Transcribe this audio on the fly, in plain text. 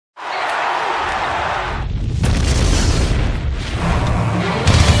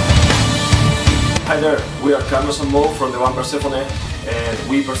there, we are Carlos and Mo from the band Persefone, and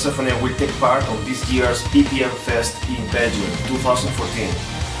we Persefone will take part of this year's PPM Fest in Belgium 2014.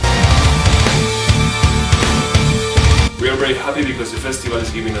 We are very happy because the festival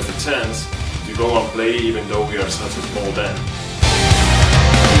is giving us the chance to go and play even though we are such a small band.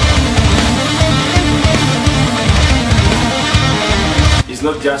 It's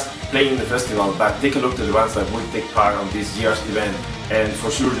not just playing the festival, but take a look at the bands that will take part on this year's event, and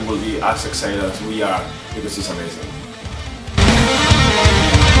for sure you will be as excited as we are, because it's amazing.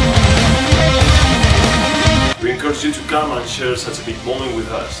 We encourage you to come and share such a big moment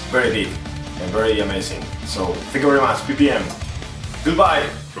with us. Very big and very amazing. So, thank you very much, PPM. Goodbye!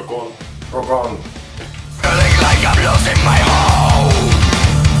 Rock on! Rock on! Feeling like I'm losing my home.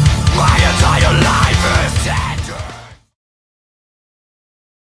 My entire life is dead.